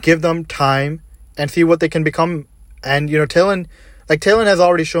give them time and see what they can become. And, Talon has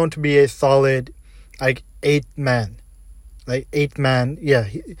already shown to be a solid, eighth man. Yeah.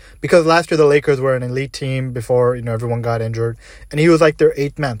 Because last year the Lakers were an elite team before, everyone got injured. And he was their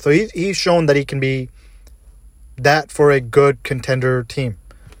eighth man. So he's shown that he can be that for a good contender team.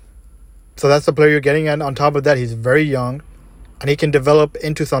 So that's the player you're getting. And on top of that, he's very young. And he can develop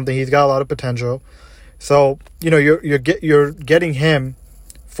into something. He's got a lot of potential. So, you're getting him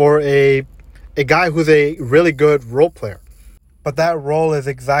for a guy who's a really good role player. But that role is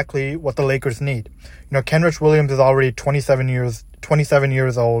exactly what the Lakers need. Kenrich Williams is already 27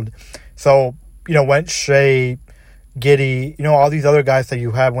 years old. So, when Shea, Giddey, all these other guys that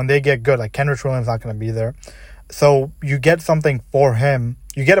you have, when they get good, Kenrich Williams not going to be there. So you get something for him.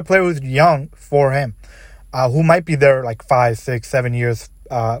 You get a player who's young for him, who might be there 5, 6, 7 years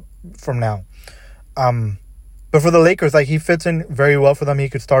from now. But for the Lakers, he fits in very well for them. He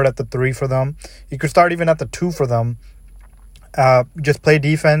could start at the 3 for them. He could start even at the 2 for them. Just play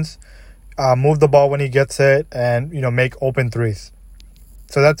defense, move the ball when he gets it, and, make open threes.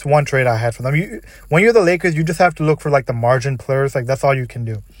 So that's one trade I had for them. When you're the Lakers, you just have to look for, the margin players. That's all you can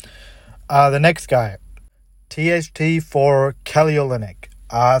do. The next guy, THT for Kelly Olynyk.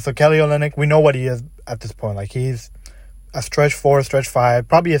 So Kelly Olynyk, we know what he is at this point. Like, he's a stretch 4, stretch 5,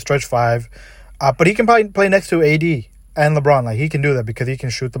 probably a stretch 5. But he can probably play next to AD and LeBron. Like, he can do that because he can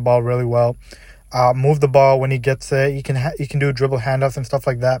shoot the ball really well, move the ball when he gets it. He can do dribble handoffs and stuff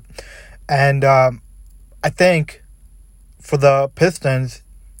like that. And I think for the Pistons,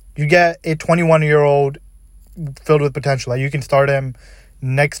 you get a 21-year-old filled with potential. Like, you can start him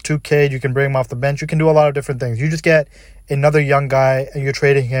next to Cade. You can bring him off the bench. You can do a lot of different things. You just get another young guy, and you're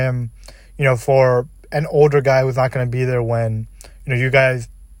trading him, for an older guy who's not going to be there when, you guys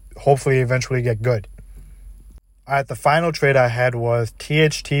hopefully eventually get good. All right, the final trade I had was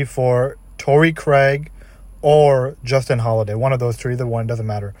THT for Torrey Craig or Justin Holiday. One of those three, either one, doesn't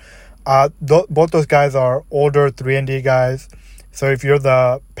matter. Both those guys are older 3-and-D guys. So if you're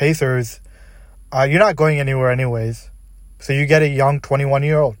the Pacers, you're not going anywhere anyways. So you get a young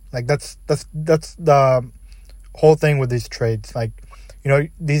 21-year-old. Like, that's the whole thing with these trades. Like,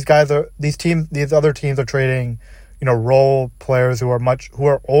 these other teams are trading, role players who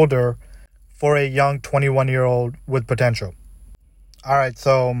are older for a young 21-year-old with potential. All right,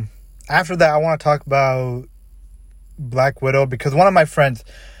 so after that, I want to talk about Black Widow because one of my friends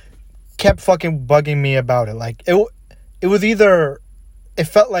kept fucking bugging me about it. Like, it was either, it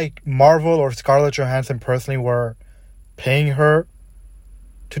felt like Marvel or Scarlett Johansson personally were paying her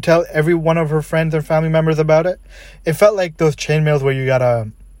to tell every one of her friends and family members about it. It felt like those chain mails where you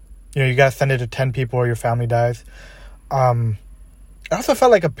gotta send it to 10 people or your family dies. It also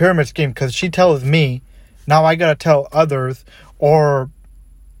felt like a pyramid scheme because she tells me, now I gotta tell others, or,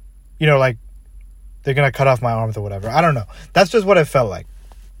 like, they're gonna cut off my arms or whatever. I don't know. That's just what it felt like.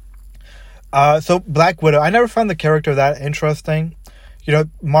 So Black Widow, I never found the character that interesting.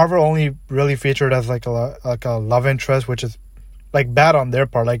 Marvel only really featured as like a love interest, which is like bad on their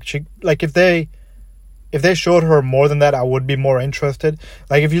part. Like if they showed her more than that, I would be more interested.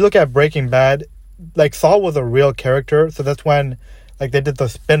 Like, if you look at Breaking Bad, like, Saul was a real character, so that's when, like, they did the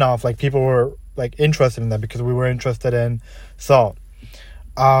spin-off. Like, people were, like, interested in that because we were interested in Saul.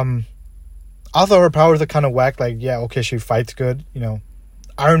 Also, her powers are kind of whack. Like, yeah, okay, she fights good.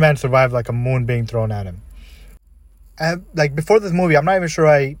 Iron Man survived like a moon being thrown at him. And, like, before this movie, I'm not even sure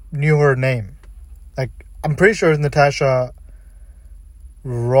I knew her name. Like, I'm pretty sure it's Natasha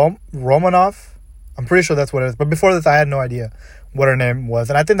Romanoff. I'm pretty sure that's what it is. But before this, I had no idea what her name was.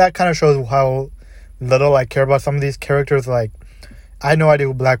 And I think that kind of shows how little I care about some of these characters. Like, I had no idea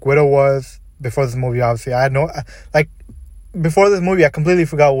who Black Widow was before this movie, obviously. Before this movie, I completely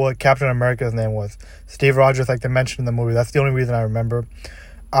forgot what Captain America's name was. Steve Rogers, like they mentioned in the movie. That's the only reason I remember.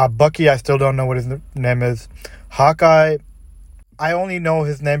 Bucky, I still don't know what his name is. Hawkeye, I only know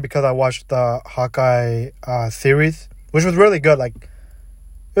his name because I watched the Hawkeye series, which was really good. Like,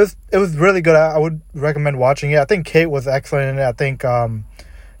 it was really good. I would recommend watching it. I think Kate was excellent in it. I think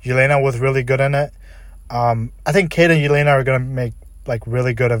Yelena was really good in it. I think Kate and Yelena are gonna make, like,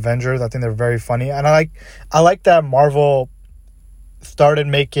 really good Avengers. I think they're very funny, and I like that Marvel started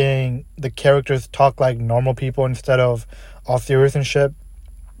making the characters talk like normal people instead of all serious and shit.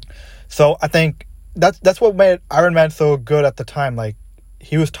 So I think that's what made Iron Man so good at the time. Like,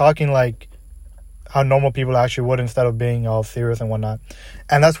 he was talking like how normal people actually would instead of being all serious and whatnot.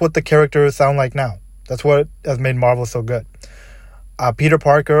 And that's what the characters sound like now. That's what has made Marvel so good. Peter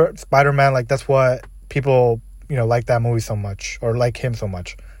Parker, Spider-Man, like, that's what people, like that movie so much, or like him so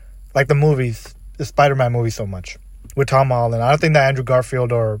much. Like the Spider-Man movie so much with Tom Holland. I don't think that Andrew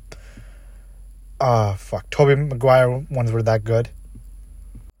Garfield or Tobey Maguire ones were that good.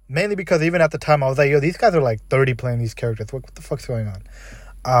 Mainly because even at the time I was like, yo, these guys are like 30 playing these characters. What the fuck's going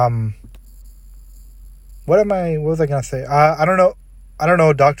on? What was I gonna say? I don't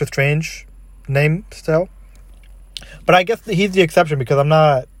know Doctor Strange name still. But I guess he's the exception because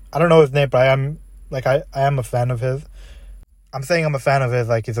I don't know his name, but I am a fan of his. I'm saying I'm a fan of his,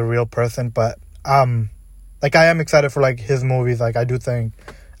 like, he's a real person, but like, I am excited for, like, his movies. Like, I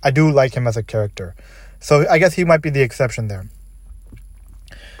do like him as a character. So I guess he might be the exception there.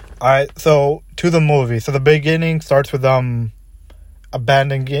 Alright, so to the movie. So the beginning starts with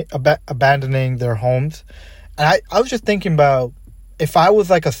abandoning their homes. And I was just thinking about, if I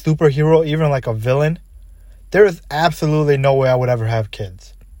was like a superhero, even like a villain, there is absolutely no way I would ever have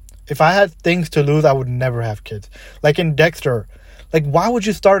kids. If I had things to lose, I would never have kids. Like in Dexter, like, why would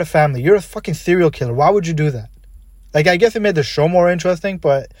you start a family? You're a fucking serial killer. Why would you do that? Like, I guess it made the show more interesting,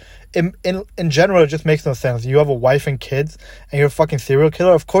 but in general, it just makes no sense. You have a wife and kids, and you're a fucking serial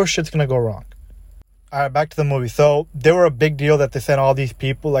killer. Of course shit's gonna go wrong. Alright, back to the movie. So, they were a big deal that they sent all these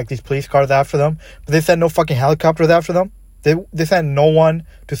people, like these police cars after them, but they sent no fucking helicopters after them. They sent no one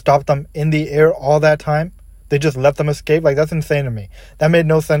to stop them in the air all that time. They just let them escape. Like, that's insane to me. That made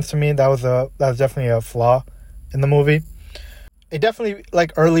no sense to me. That was definitely a flaw in the movie. It definitely,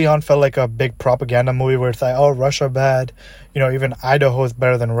 like, early on felt like a big propaganda movie where it's like, oh, Russia bad. Even Idaho is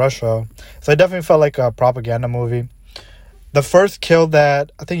better than Russia. So it definitely felt like a propaganda movie. The first kill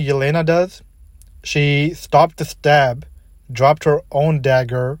that I think Yelena does, she stopped the stab, dropped her own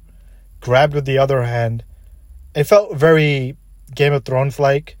dagger, grabbed with the other hand. It felt very Game of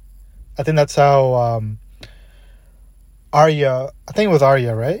Thrones-like. I think that's how Arya... I think it was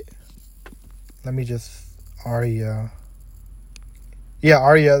Arya, right? Arya... Yeah,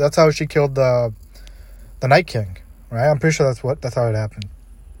 Arya, that's how she killed the Night King, right? I'm pretty sure that's how it happened.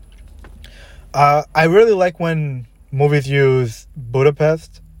 I really like when movies use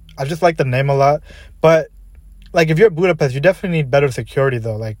Budapest. I just like the name a lot. But, like, if you're at Budapest, you definitely need better security,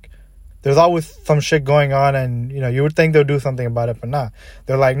 though. Like, there's always some shit going on, and, you would think they'll do something about it, but nah.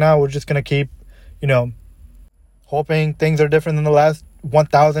 They're like, no, we're just going to keep, hoping things are different than the last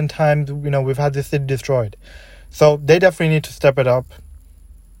 1,000 times, we've had this city destroyed. So they definitely need to step it up.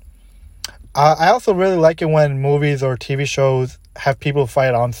 I also really like it when movies or TV shows have people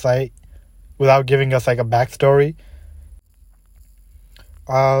fight on site without giving us, like, a backstory.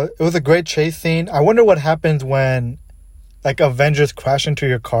 It was a great chase scene. I wonder what happens when, like, Avengers crash into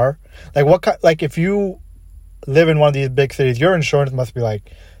your car. Like, if you live in one of these big cities, your insurance must be,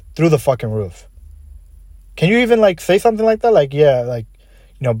 like, through the fucking roof. Can you even, like, say something like that? Like, yeah, like,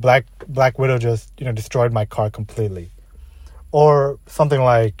 Black Widow just, destroyed my car completely. Or something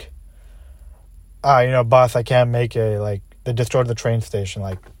like, boss, I can't make it. Like, they destroyed the train station.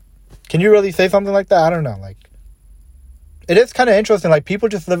 Like, can you really say something like that? I don't know. Like, it is kind of interesting. Like, people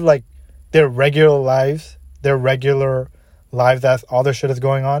just live, like, their regular lives. That's all their shit is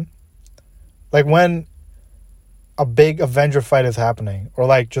going on. Like, when a big Avenger fight is happening, or,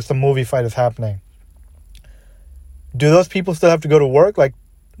 like, just a movie fight is happening, do those people still have to go to work? Like,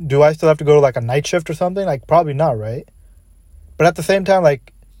 do I still have to go to, like, a night shift or something? Like, probably not, right? But at the same time,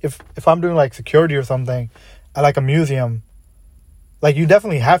 like, if I'm doing, like, security or something at, like, a museum, like, you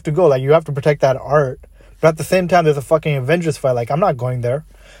definitely have to go. Like, you have to protect that art. But at the same time, there's a fucking Avengers fight. Like, I'm not going there.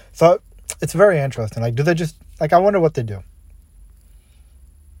 So it's very interesting. Like, do they just... Like, I wonder what they do.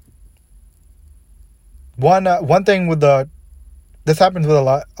 One thing with this happens with a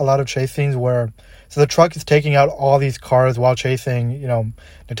lot of chase scenes where... So the truck is taking out all these cars while chasing,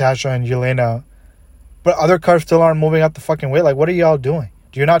 Natasha and Yelena. But other cars still aren't moving out the fucking way. Like, what are y'all doing?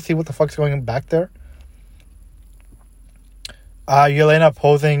 Do you not see what the fuck's going back there? Yelena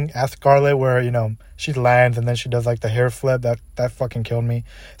posing as Scarlet where, she lands and then she does, like, the hair flip. That fucking killed me.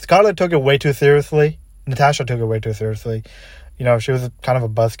 Scarlet took it way too seriously. Natasha took it way too seriously. She was kind of a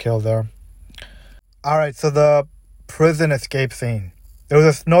buzzkill there. Alright, so the prison escape scene. There was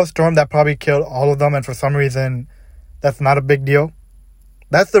a snowstorm that probably killed all of them, and for some reason, that's not a big deal.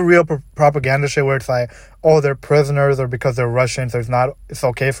 That's the real propaganda shit where it's like, oh, they're prisoners, or because they're Russians, it's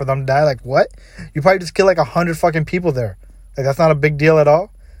okay for them to die. Like, what? You probably just killed, like, 100 fucking people there. Like, that's not a big deal at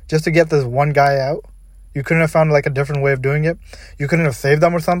all. Just to get this one guy out. You couldn't have found, like, a different way of doing it. You couldn't have saved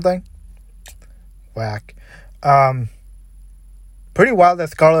them or something. Whack. Pretty wild that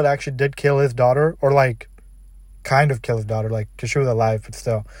Scarlet actually did kill his daughter, or, like, kind of kill his daughter, like, because she was alive, but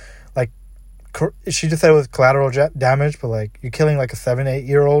still. Like, she just said it was collateral damage, but, like, you're killing, like, a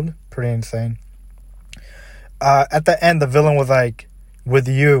 7-8-year-old. Pretty insane. At the end, the villain was like, with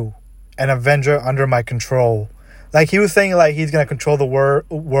you, an Avenger under my control. Like, he was saying, like, he's gonna control the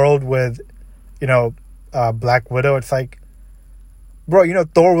world with, Black Widow. It's like, bro,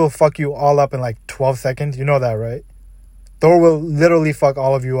 Thor will fuck you all up in, like, 12 seconds. You know that, right? Thor will literally fuck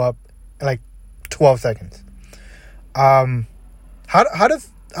all of you up in, like, 12 seconds. How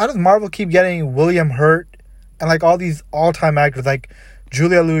does Marvel keep getting William Hurt and, like, all these all-time actors? Like,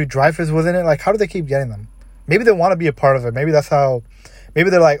 Julia Louis-Dreyfus was in it. Like, how do they keep getting them? Maybe they want to be a part of it. Maybe that's how... Maybe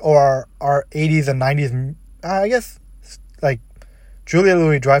they're like, oh, our 80s and 90s... I guess, like, Julia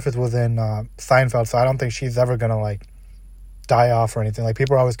Louis-Dreyfus was in Seinfeld, so I don't think she's ever gonna, like, die off or anything. Like,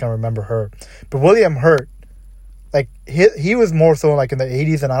 people are always gonna remember her. But William Hurt, like, he was more so, like, in the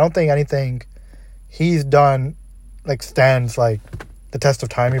 80s, and I don't think anything he's done, like, stands, like, the test of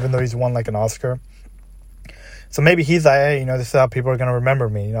time, even though he's won, like, an Oscar. So maybe he's like, hey, this is how people are gonna remember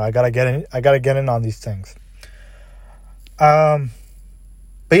me. I gotta get in on these things.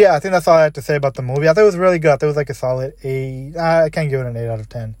 But yeah, I think that's all I have to say about the movie. I thought it was really good. I thought it was like a solid 8. I can't give it an 8 out of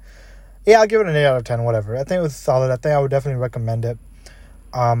 10. Yeah, I'll give it an 8 out of 10, whatever. I think it was solid. I think I would definitely recommend it.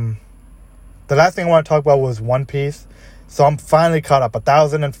 The last thing I want to talk about was One Piece. So I'm finally caught up.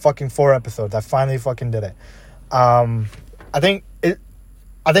 1,004 episodes. I finally fucking did it. I think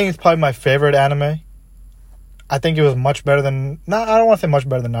it's probably my favorite anime. I think it was much better than... I don't want to say much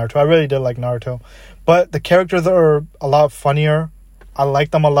better than Naruto. I really did like Naruto. But the characters are a lot funnier. I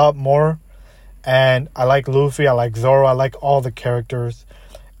like them a lot more. And I like Luffy. I like Zoro. I like all the characters.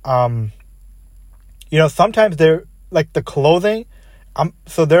 Sometimes they're... Like, the clothing...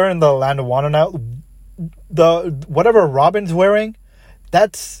 So they're in the land of Wano now. Whatever Robin's wearing,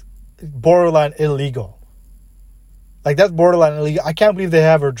 that's borderline illegal. Like, that's borderline illegal. I can't believe they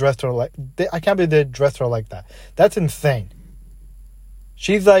have her dressed her like... I can't believe they dressed her like that. That's insane.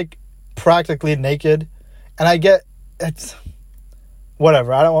 She's, like, practically naked. And I get... It's...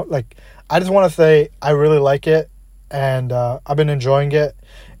 Whatever. I don't... Like... I just want to say I really like it. And I've been enjoying it.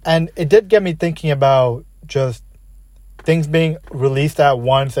 And it did get me thinking about just things being released at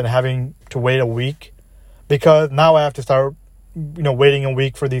once and having to wait a week. Because now I have to start, waiting a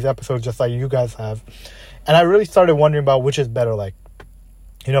week for these episodes just like you guys have. And I really started wondering about which is better, like,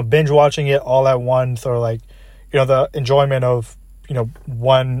 binge watching it all at once or like, the enjoyment of,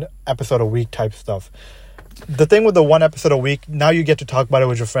 one episode a week type stuff. The thing with the one episode a week, now you get to talk about it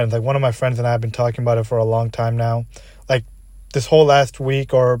with your friends. Like one of my friends and I have been talking about it for a long time now. Like this whole last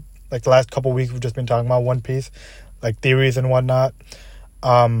week or like the last couple weeks, we've just been talking about One Piece, like theories and whatnot.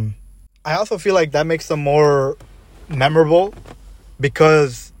 I also feel like that makes them more memorable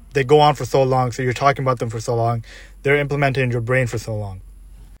because they go on for so long, so you're talking about them for so long. They're implemented in your brain for so long.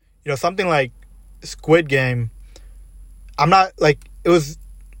 Something like Squid Game, it was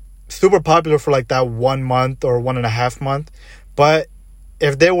super popular for like that 1 month or 1.5 months. But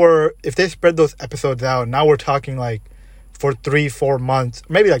if they spread those episodes out, now we're talking like for 3-4 months,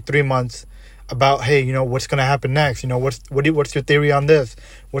 maybe like 3 months, about, hey, what's going to happen next? What's your theory on this?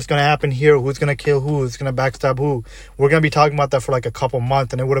 What's going to happen here? Who's going to kill who? Who's going to backstab who? We're going to be talking about that for like a couple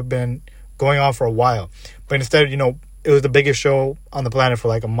months, and it would have been going on for a while. But instead, it was the biggest show on the planet for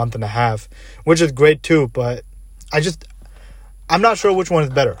like a month and a half, which is great too. But I'm not sure which one is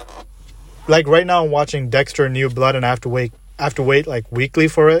better. Like right now I'm watching Dexter New Blood, and I have to wait like weekly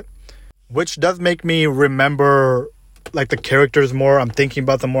for it, which does make me remember like the characters more. I'm thinking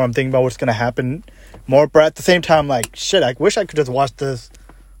about them more. I'm thinking about what's going to happen more. But at the same time, like, shit, I wish I could just watch this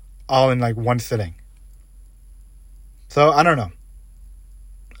all in like one sitting. So I don't know.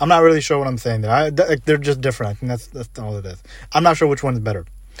 I'm not really sure what I'm saying there. They're just different. I think that's all it is. I'm not sure which one's better.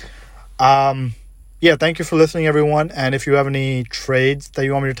 Yeah, thank you for listening, everyone. And if you have any trades that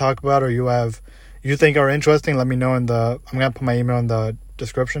you want me to talk about or you think are interesting, let me know I'm going to put my email in the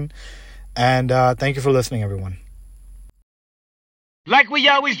description. And thank you for listening, everyone. Like we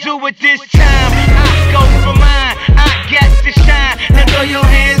always do at this time, I go for mine, I get to shine. Now throw your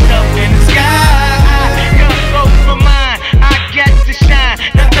hands up in the sky. I go for mine, I get to shine.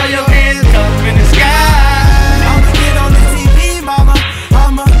 Now throw your hands up in the sky. I'ma get on the TV, mama.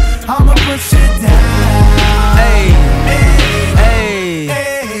 I'ma push it down. Hey, hey,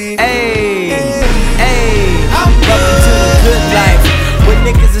 hey, hey, hey. Welcome to the good life, where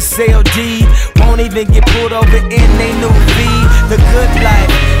niggas are COD, won't even get pulled over in they new V. The good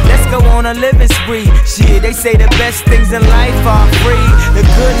life, let's go on a living spree. Shit, they say the best things in life are free. The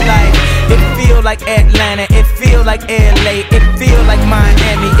good life, it feel like Atlanta, it feel like LA, it feel like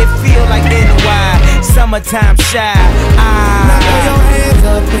Miami, it feel like NY, summertime shy. Now throw your hands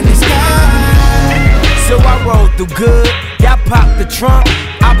up in the sky. So I roll through good, y'all pop the trunk,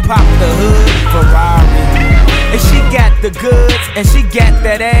 I pop the hood, Ferrari. And she got the goods, and she got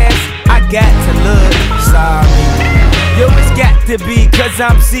that ass, I got to look sorry. Yo, it's got to be, cause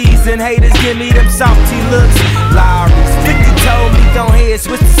I'm seasoned. Haters give me them salty looks. Lowry's 50 told me don't hear,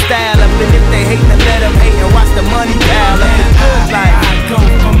 switch the style up. And if they hate, then let them hate and watch the money pile up. The good life, I go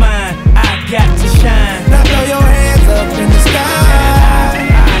for mine, I got to shine. Now throw your hands up in the sky.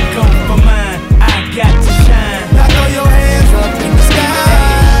 I go for mine, I got to shine. Now throw your hands up in the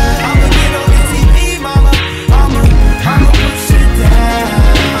sky. I'ma get on the TV, mama. I'ma push it down.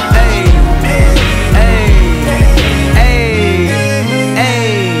 Hey, hey, hey.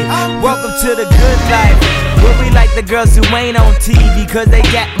 Welcome to the good life, where we like the girls who ain't on TV, cause they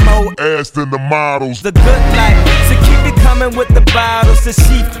got more ass than the models. The good life, so keep it coming with the bottles, so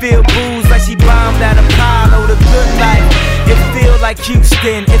she feel booze like she bombed at Apollo. The good life, it feel like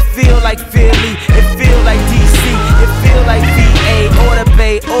Houston, it feel like Philly, it feel like DC, it feel like VA, or the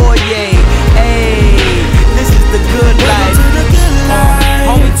Bay, or yay. Hey, this is the good life.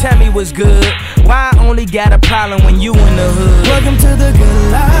 Homie, tell me what's good. Why I only got a problem when you in the hood? Welcome to the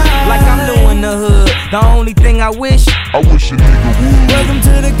good life. Like I'm doing the hood. The only thing I wish a nigga would. Welcome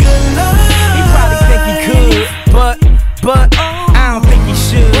to the good life. He probably think he could, but I don't think he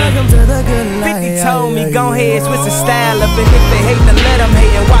should. Welcome to the good life. 50 told me go ahead, switch the style up. And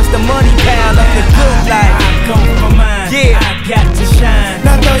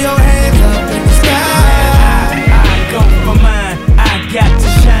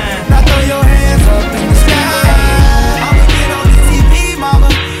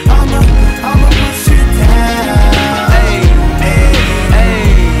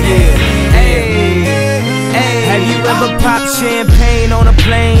champagne on a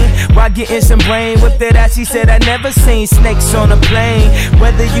plane while getting some brain. Whipped it out, she said I never seen snakes on a plane.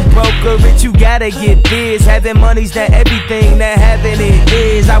 Whether you broke or rich, you gotta get this. Having money's not everything, that having it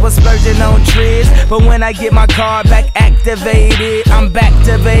is. I was splurging on trips, but when I get my card back activated, I'm back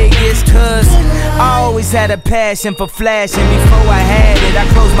to Vegas. Cause I always had a passion for flashing. Before I had it, I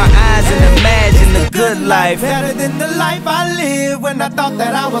closed my eyes and imagined the good life. Better than the life I lived when I thought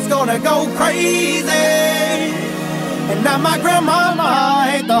that I was gonna go crazy. And now my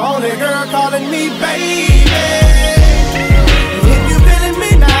grandmama ain't the only girl calling me baby. If you feeling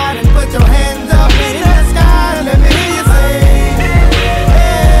me now, then put your hands up in the sky. Let me hear